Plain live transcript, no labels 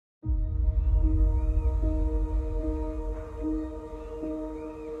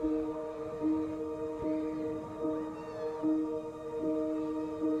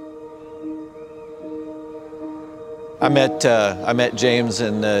I met James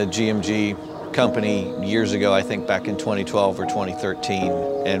in the GMG company years ago, I think back in 2012 or 2013,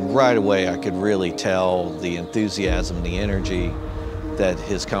 and right away I could really tell the enthusiasm, the energy that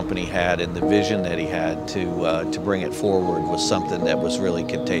his company had and the vision that he had to bring it forward was something that was really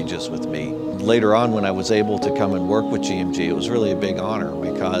contagious with me. Later on, when I was able to come and work with GMG, it was really a big honor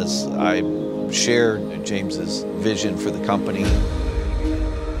because I shared James's vision for the company.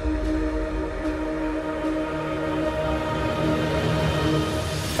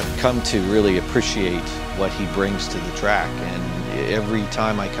 I've come to really appreciate what he brings to the track, and every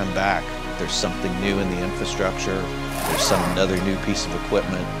time I come back, there's something new in the infrastructure, there's another new piece of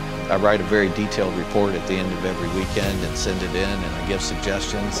equipment. I write a very detailed report at the end of every weekend and send it in, and I give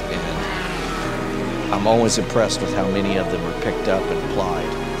suggestions, and I'm always impressed with how many of them are picked up and applied.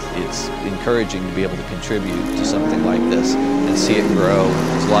 It's encouraging to be able to contribute to something like this and see it grow.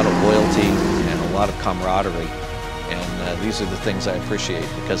 There's a lot of loyalty and a lot of camaraderie, and these are the things I appreciate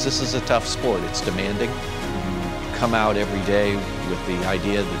because this is a tough sport. It's demanding. You come out every day with the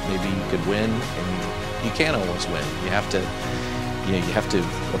idea that maybe you could win, and you can't always win. You have to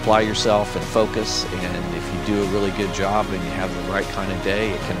apply yourself and focus, and if you do a really good job and you have the right kind of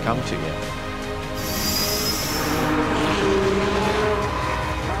day, it can come to you.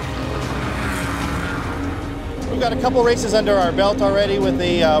 We've got a couple races under our belt already with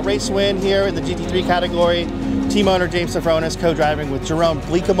a race win here in the GT3 category. Team owner James Safronis co-driving with Jerome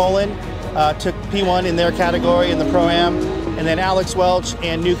Bleekemolen took P1 in their category in the Pro-Am, and then Alex Welch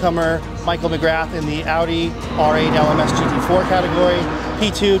and newcomer Michael McGrath in the Audi R8 LMS GT4 category,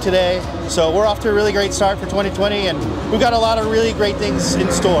 P2 today. So we're off to a really great start for 2020, and we've got a lot of really great things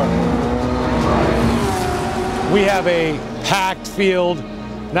in store. We have a packed field,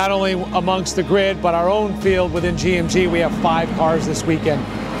 not only amongst the grid, but our own field within GMG. We have 5 cars this weekend.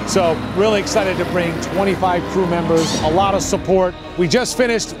 So really excited to bring 25 crew members, a lot of support. We just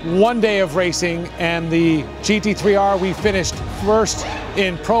finished one day of racing, and the GT3R, we finished first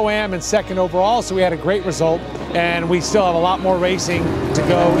in Pro-Am and second overall, so we had a great result. And we still have a lot more racing to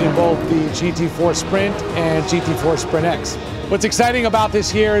go in both the GT4 Sprint and GT4 Sprint X. What's exciting about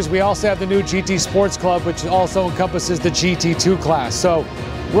this year is we also have the new GT Sports Club, which also encompasses the GT2 class. So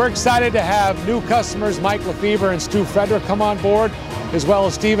we're excited to have new customers, Mike Lefevre and Stu Frederick, come on board, as well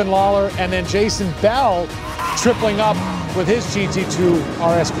as Stephen Lawler, and then Jason Bell tripling up with his GT2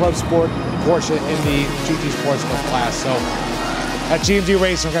 RS Club Sport Porsche in the GT Sports Club class. So at GMG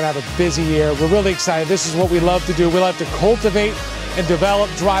Racing, we're going to have a busy year. We're really excited. This is what we love to do. We love to cultivate and develop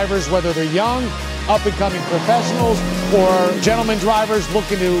drivers, whether they're young, up-and-coming professionals, or gentlemen drivers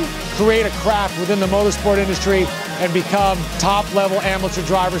looking to create a craft within the motorsport industry and become top-level amateur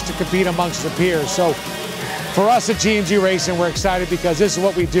drivers to compete amongst their peers. So for us at GMG Racing, we're excited because this is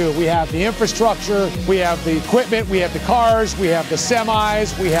what we do. We have the infrastructure, we have the equipment, we have the cars, we have the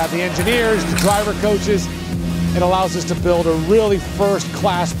semis, we have the engineers, the driver coaches. It allows us to build a really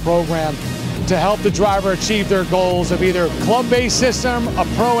first-class program to help the driver achieve their goals of either club-based system, a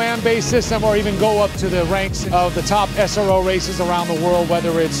Pro-Am-based system, or even go up to the ranks of the top SRO races around the world,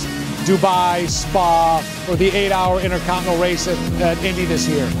 whether it's Dubai, Spa, or the 8-hour Intercontinental race at Indy this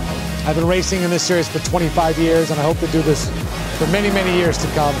year. I've been racing in this series for 25 years, and I hope to do this for many, many years to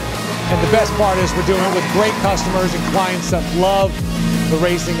come. And the best part is we're doing it with great customers and clients that love the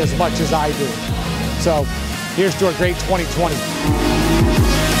racing as much as I do. So here's to a great 2020.